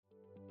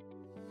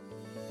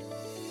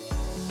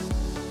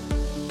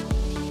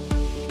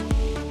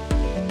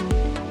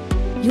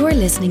You're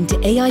listening to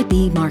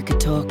AIB Market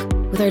Talk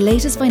with our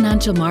latest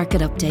financial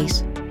market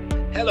update.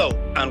 Hello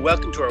and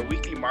welcome to our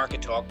weekly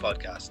Market Talk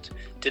podcast.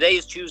 Today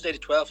is Tuesday the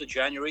 12th of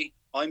January.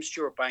 I'm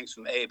Stuart Banks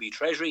from AIB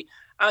Treasury.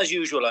 As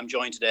usual, I'm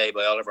joined today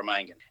by Oliver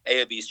Mangan,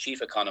 AIB's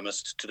chief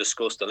economist, to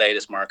discuss the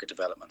latest market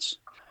developments.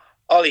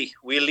 Ollie,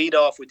 we'll lead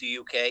off with the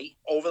UK.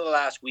 Over the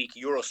last week,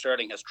 Euro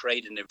sterling has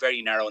traded in a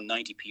very narrow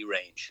 90p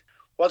range.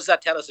 What does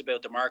that tell us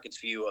about the market's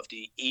view of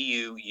the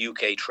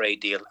EU-UK trade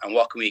deal and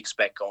what can we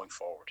expect going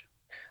forward?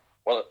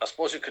 Well, I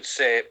suppose you could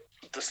say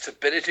the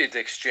stability of the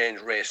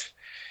exchange rate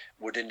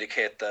would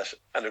indicate that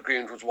an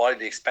agreement was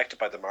widely expected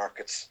by the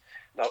markets.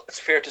 Now, it's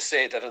fair to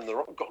say that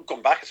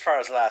going back as far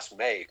as last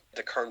May,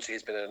 the currency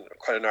has been in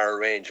quite a narrow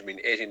range. I mean,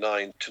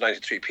 89 to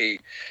 93p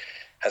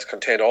has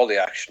contained all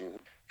the action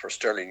for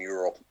sterling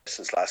euro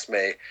since last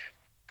May.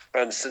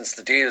 And since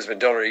the deal has been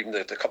done, or even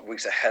the couple of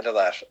weeks ahead of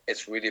that,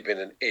 it's really been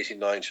an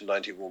 89 to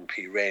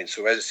 91p range.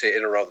 So as I say,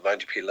 in around the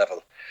 90p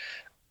level.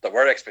 There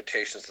were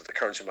expectations that the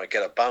currency might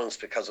get a bounce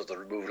because of the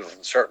removal of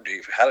uncertainty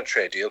if we had a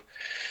trade deal.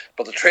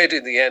 But the trade deal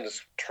in the end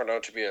has turned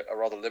out to be a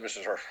rather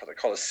limited, or what they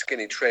call a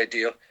skinny trade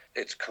deal.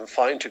 It's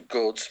confined to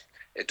goods.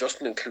 It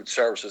doesn't include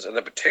services. And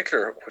in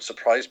particular, what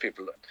surprised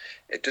people,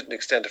 it didn't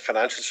extend to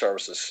financial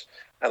services.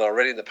 And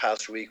already in the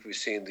past week, we've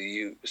seen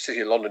the City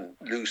of London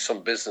lose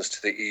some business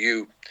to the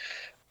EU.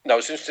 Now,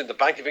 it's interesting, the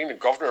Bank of England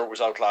governor was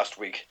out last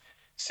week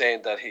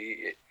saying that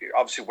he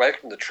obviously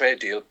welcomed the trade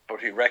deal, but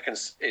he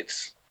reckons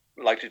it's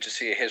likely to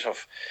see a hit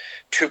of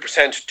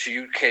 2%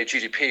 to UK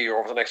GDP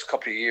over the next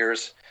couple of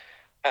years.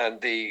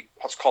 And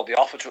what's called the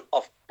Office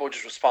of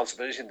Budget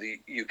Responsibility in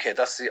the UK,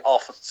 that's the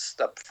office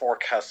that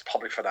forecasts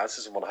public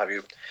finances and what have you,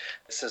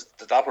 it says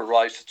that will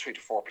rise to 3 to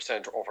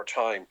 4% over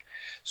time.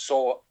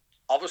 So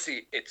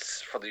obviously,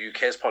 it's, from the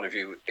UK's point of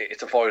view,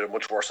 it's avoided a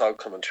much worse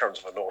outcome in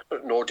terms of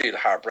a no deal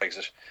hard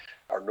Brexit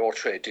or no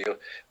trade deal.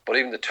 But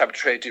even the type of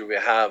trade deal we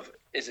have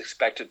is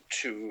expected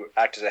to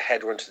act as a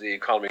headwind to the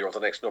economy over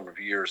the next number of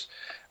years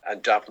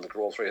and dampen the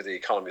growth rate of the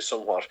economy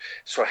somewhat.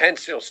 So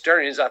hence,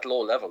 sterling is at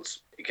low levels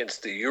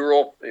against the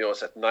euro.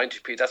 It's at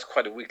 90p. That's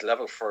quite a weak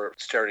level for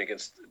sterling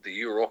against the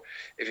euro.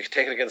 If you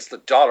take it against the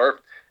dollar,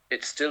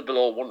 it's still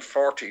below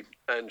 140.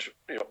 And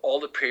all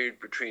the period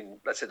between,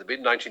 let's say, the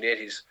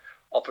mid-1980s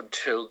up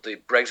until the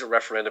Brexit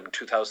referendum in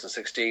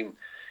 2016,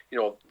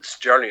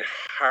 sterling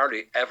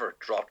hardly ever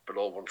dropped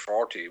below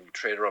 140. We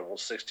trade around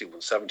 160,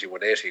 170,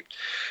 180.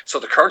 So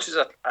the currency is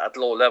at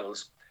low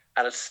levels,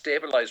 and it's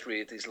stabilised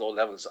really at these low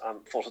levels on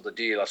foot of the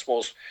deal. I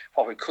suppose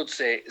what we could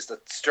say is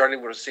that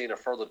sterling would have seen a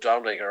further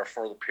downleg or a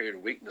further period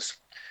of weakness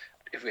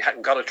if we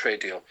hadn't got a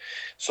trade deal.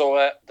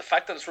 So the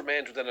fact that it's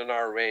remained within a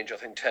narrow range, I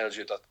think, tells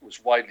you that it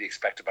was widely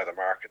expected by the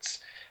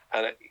markets.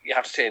 And you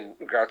have to say, in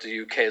regard to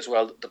the UK as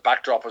well, the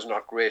backdrop was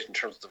not great in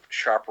terms of the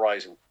sharp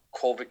rise in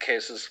COVID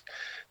cases,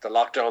 the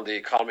lockdown of the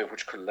economy,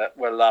 which could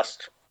well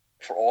last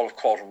for all of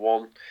quarter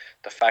one,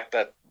 the fact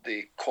that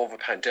the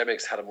COVID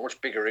pandemics had a much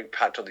bigger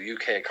impact on the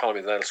UK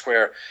economy than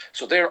elsewhere.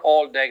 So they're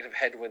all negative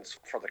headwinds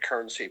for the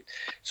currency.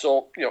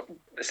 So,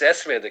 it's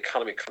estimated the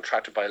economy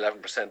contracted by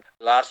 11%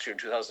 last year in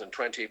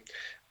 2020,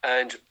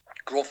 and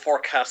growth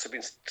forecasts have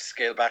been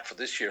scaled back for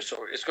this year. So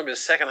it's going to be the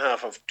second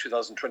half of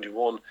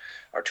 2021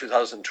 or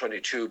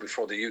 2022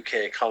 before the UK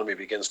economy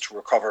begins to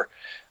recover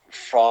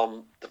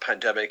from the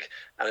pandemic.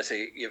 And I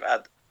say you've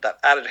had that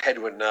added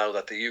headwind now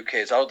that the UK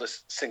is out of the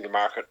single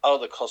market, out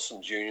of the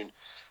customs union,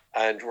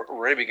 and we're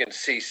really beginning to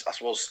see, I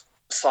suppose,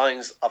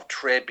 signs of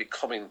trade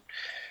becoming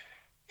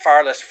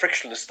far less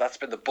frictionless. That's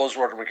been the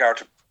buzzword in regard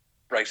to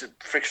Brexit,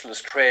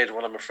 frictionless trade.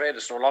 Well, I'm afraid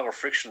it's no longer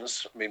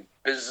frictionless. I mean,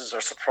 businesses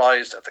are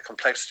surprised at the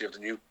complexity of the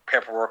new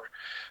paperwork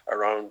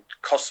around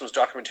customs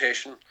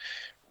documentation.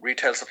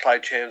 Retail supply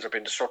chains are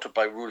being disrupted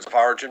by rules of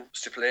origin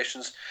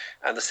stipulations,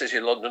 and the City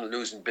of London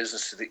losing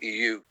business to the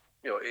EU.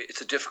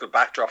 It's a difficult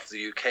backdrop for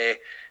the UK,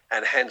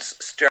 and hence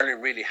sterling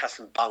really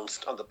hasn't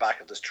bounced on the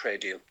back of this trade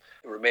deal.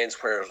 It remains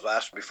where it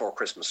was at before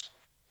Christmas.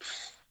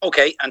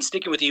 Okay, and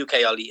sticking with the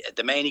UK, Ollie,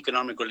 the main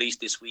economic release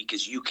this week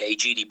is UK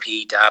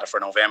GDP data for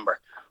November.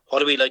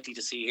 What are we likely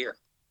to see here?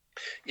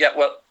 Yeah,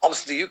 well,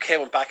 obviously the UK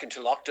went back into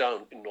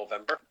lockdown in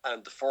November,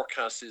 and the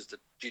forecast is that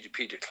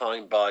GDP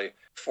declined by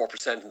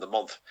 4% in the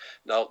month.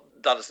 Now,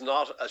 that is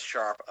not as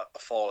sharp a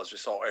fall as we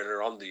saw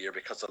earlier on in the year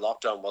because the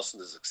lockdown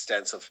wasn't as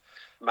extensive.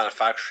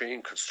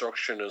 Manufacturing,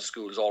 construction and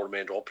schools all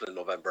remained open in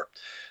November.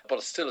 But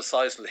it's still a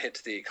sizable hit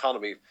to the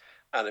economy,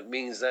 and it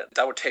means that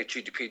would take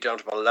GDP down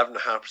to about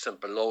 11.5%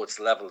 below its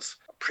levels,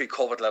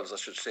 pre-COVID levels, I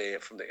should say,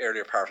 from the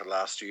earlier part of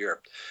last year.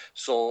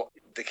 So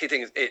the key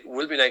thing is it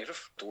will be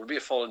negative. There will be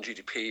a fall in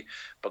GDP,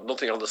 but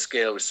nothing on the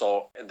scale we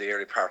saw in the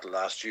early part of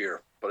last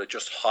year. But it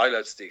just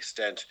highlights the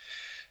extent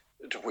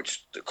to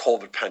which the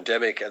COVID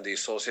pandemic and the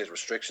associated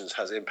restrictions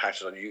has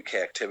impacted on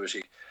UK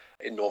activity.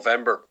 In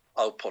November,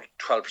 output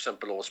 12%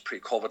 below its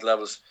pre-COVID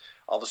levels.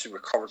 Obviously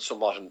recovered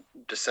somewhat in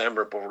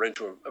December, but we're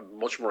into a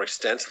much more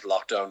extensive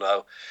lockdown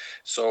now.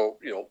 So,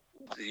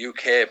 the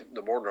UK,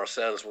 no more than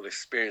ourselves, will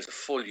experience a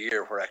full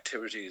year where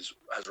activity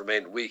has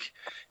remained weak.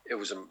 It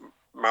was a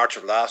March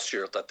of last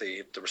year that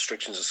the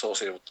restrictions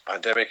associated with the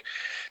pandemic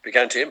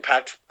began to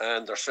impact,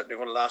 and they're certainly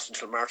going to last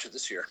until March of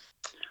this year.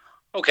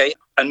 Okay,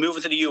 and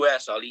moving to the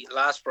US, Ollie,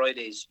 last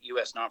Friday's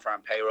US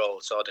non-farm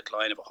payroll saw a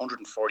decline of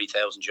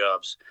 140,000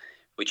 jobs,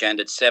 which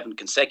ended 7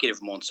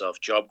 consecutive months of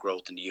job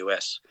growth in the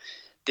US.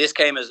 This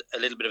came as a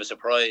little bit of a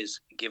surprise,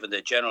 given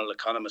the general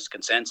economist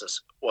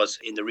consensus was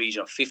in the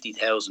region of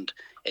 50,000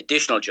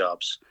 additional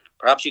jobs.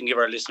 Perhaps you can give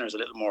our listeners a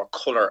little more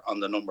colour on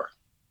the number.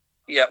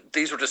 Yeah,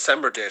 these were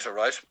December data,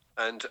 right?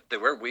 And they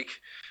were weak.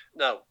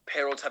 Now,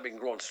 payrolls have been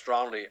growing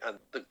strongly and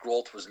the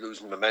growth was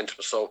losing momentum.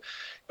 So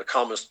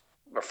economists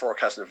were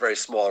forecasting a very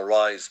small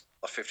rise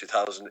of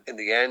 50,000. In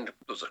the end, it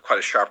was quite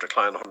a sharp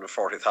decline,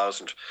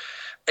 140,000.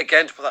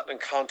 Again, to put that in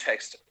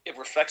context, it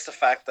reflects the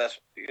fact that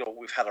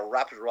we've had a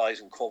rapid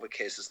rise in COVID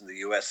cases in the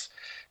US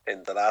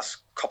in the last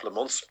couple of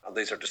months, and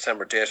these are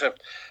December data.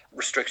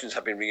 Restrictions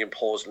have been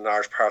reimposed in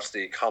large parts of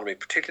the economy,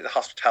 particularly the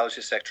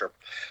hospitality sector.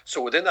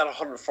 So within that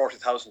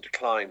 140,000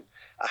 decline,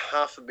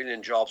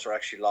 500,000 jobs are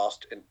actually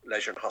lost in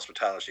leisure and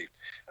hospitality,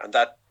 and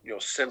that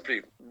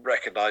simply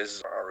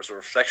recognises or is a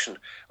reflection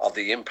of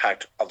the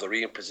impact of the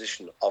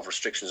reimposition of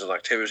restrictions on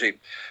activity,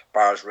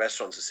 bars,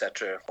 restaurants,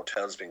 etc.,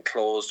 hotels being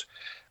closed.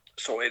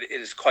 So it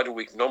is quite a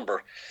weak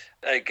number.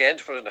 Again,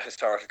 to put it in a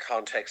historical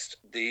context,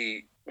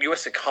 the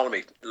US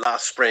economy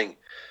last spring,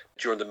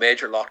 during the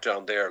major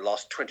lockdown there,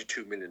 lost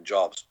 22 million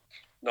jobs.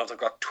 Now they've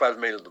got 12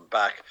 million of them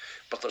back,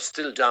 but they're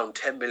still down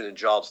 10 million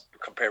jobs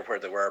compared to where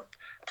they were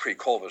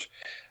pre-COVID.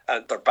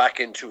 And they're back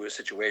into a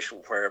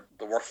situation where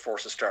the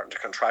workforce is starting to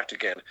contract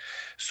again.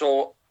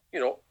 So,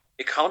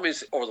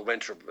 economies over the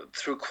winter,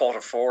 through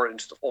quarter four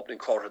into the opening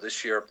quarter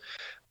this year,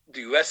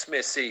 the US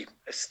may see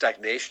a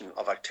stagnation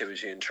of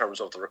activity in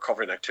terms of the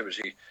recovery in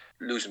activity,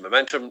 losing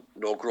momentum,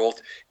 no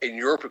growth. In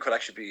Europe, it could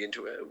actually be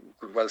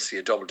could well see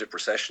a double dip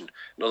recession.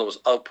 In other words,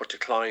 output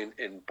decline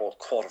in both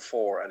quarter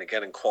four and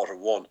again in quarter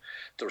one.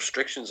 The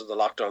restrictions of the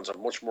lockdowns are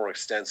much more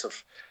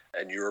extensive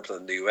in Europe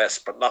than the US,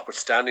 but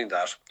notwithstanding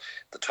that,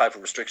 the type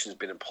of restrictions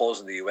being imposed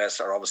in the US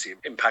are obviously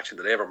impacting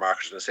the labour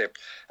market. And I say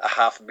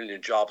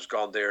 500,000 jobs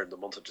gone there in the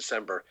month of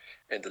December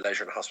in the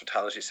leisure and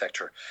hospitality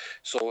sector.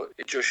 So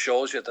it just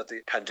shows you that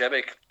the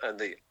pandemic and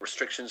the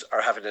restrictions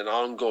are having an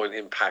ongoing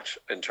impact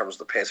in terms of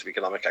the pace of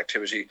economic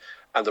activity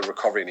and the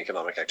recovery in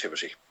economic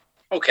activity.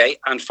 Okay,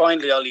 and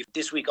finally, Ollie,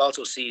 this week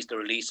also sees the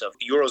release of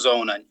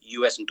Eurozone and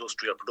US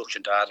industrial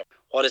production data.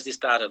 What is this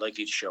data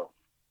likely to show?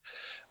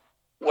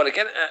 Well,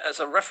 again, as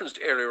I referenced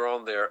earlier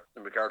on there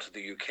in regard to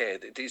the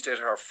UK, these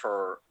data are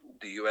for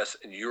the US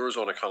and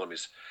Eurozone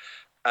economies.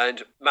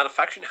 And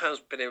manufacturing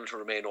has been able to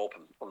remain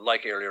open,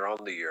 unlike earlier on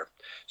in the year.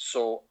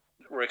 So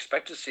we're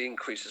expected to see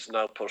increases in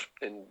output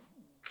in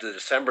the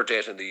December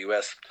data in the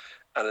US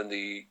and in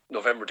the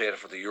November data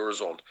for the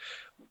Eurozone.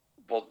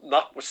 But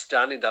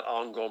notwithstanding that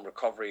ongoing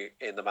recovery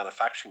in the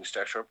manufacturing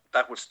sector,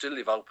 that would still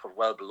leave output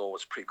well below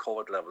its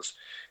pre-COVID levels.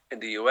 In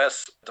the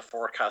US, the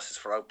forecast is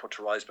for output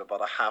to rise by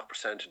about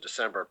 0.5% in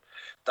December.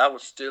 That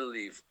would still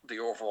leave the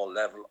overall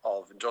level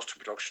of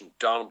industrial production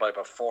down by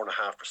about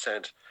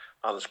 4.5%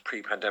 on its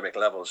pre-pandemic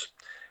levels.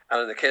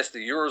 And in the case of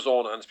the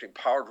Eurozone, and it's been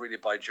powered really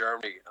by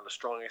Germany and a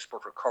strong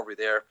export recovery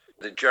there,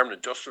 the German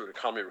industrial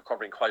economy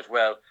recovering quite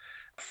well.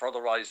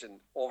 Further rise in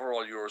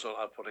overall Eurozone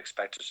output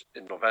expected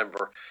in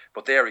November.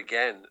 But there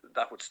again,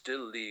 that would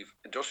still leave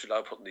industrial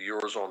output in the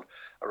Eurozone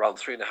around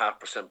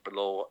 3.5%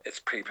 below its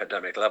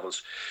pre-pandemic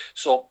levels.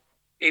 So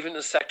even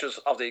in sectors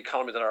of the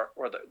economy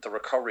where the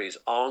recovery is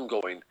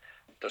ongoing,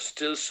 there's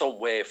still some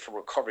way from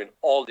recovering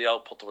all the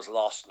output that was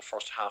lost in the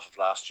first half of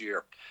last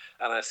year.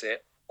 And I say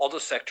other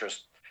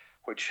sectors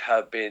which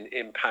have been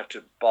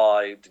impacted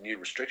by the new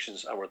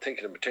restrictions, and we're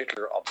thinking in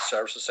particular of the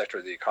services sector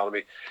of the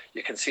economy,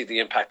 you can see the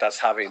impact that's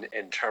having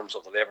in terms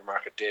of the labour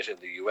market data in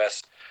the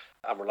US.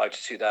 And we're likely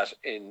to see that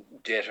in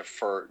data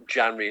for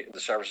January in the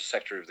services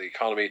sector of the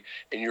economy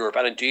in Europe.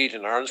 And indeed,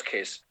 in Ireland's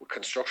case, with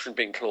construction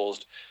being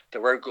closed,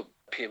 there were good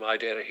PMI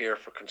data here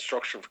for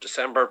construction for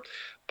December,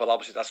 but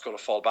obviously that's going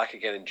to fall back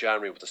again in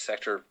January with the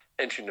sector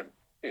entering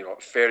a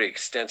fairly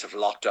extensive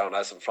lockdown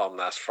as from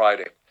last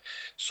Friday.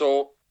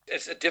 So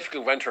it's a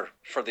difficult winter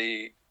for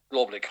the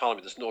global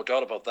economy. There's no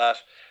doubt about that.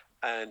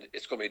 And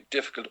it's going to be a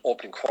difficult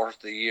opening quarter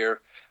of the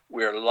year.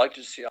 We're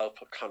likely to see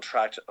output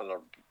contract on a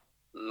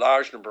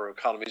large number of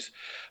economies.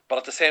 But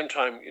at the same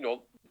time,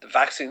 the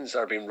vaccines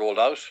are being rolled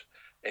out.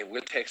 It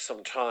will take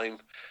some time.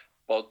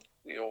 But,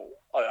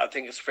 I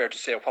think it's fair to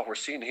say what we're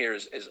seeing here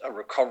is a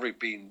recovery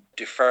being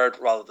deferred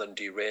rather than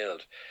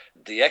derailed.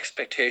 The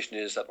expectation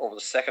is that over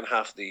the second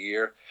half of the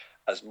year,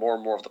 as more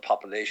and more of the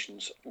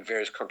populations in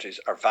various countries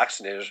are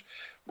vaccinated,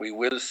 we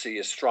will see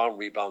a strong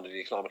rebound in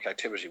economic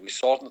activity. We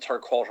saw it in the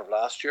third quarter of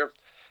last year,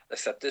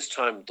 except this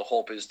time the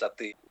hope is that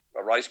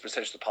a rising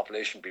percentage of the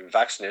population being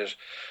vaccinated,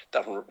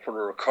 that when a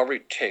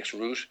recovery takes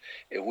root,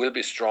 it will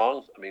be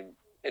strong. I mean,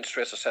 interest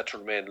rates are set to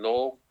remain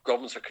low.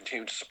 Governments are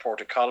continuing to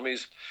support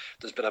economies.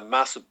 There's been a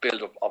massive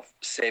build-up of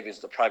savings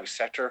in the private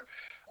sector,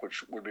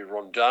 which will be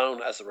run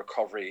down as the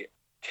recovery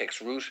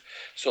takes root.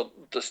 So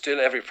there's still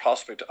every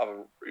prospect of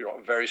a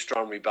very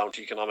strong rebound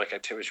to economic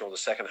activity over the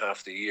second half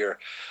of the year.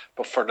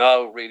 But for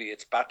now, really,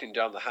 it's battening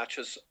down the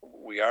hatches.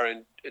 We are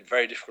in a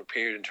very difficult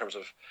period in terms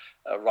of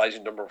a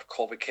rising number of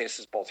COVID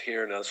cases, both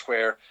here and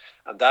elsewhere,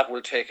 and that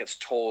will take its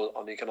toll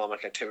on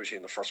economic activity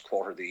in the first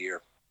quarter of the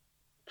year.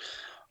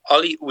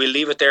 Ollie, we'll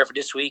leave it there for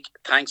this week.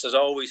 Thanks as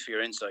always for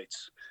your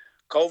insights.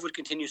 COVID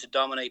continues to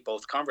dominate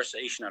both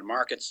conversation and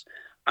markets.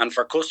 And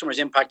for customers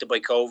impacted by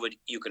COVID,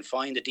 you can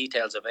find the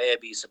details of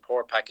AIB's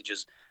support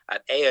packages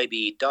at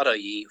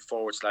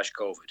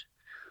aib.ie/COVID.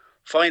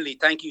 Finally,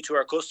 thank you to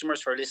our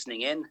customers for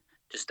listening in.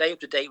 To stay up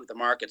to date with the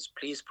markets,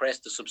 please press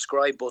the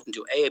subscribe button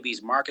to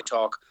AIB's Market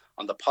Talk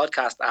on the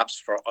podcast apps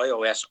for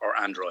iOS or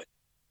Android.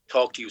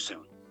 Talk to you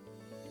soon.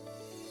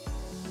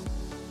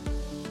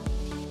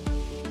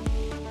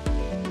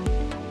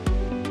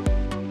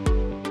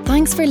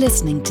 Thanks for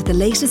listening to the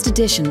latest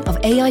edition of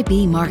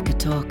AIB Market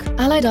Talk.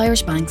 Allied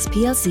Irish Banks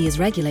plc is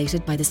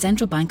regulated by the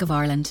Central Bank of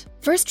Ireland.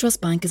 First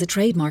Trust Bank is a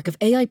trademark of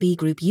AIB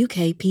Group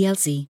UK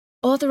plc,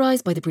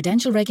 authorised by the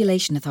Prudential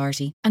Regulation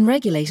Authority and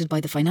regulated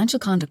by the Financial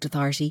Conduct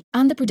Authority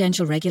and the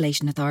Prudential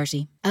Regulation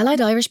Authority.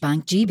 Allied Irish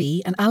Bank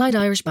GB and Allied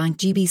Irish Bank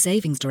GB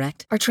Savings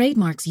Direct are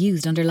trademarks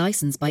used under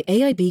licence by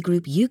AIB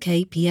Group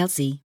UK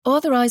plc,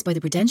 authorised by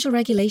the Prudential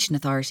Regulation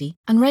Authority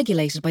and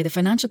regulated by the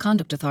Financial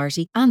Conduct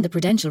Authority and the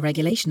Prudential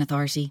Regulation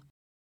Authority.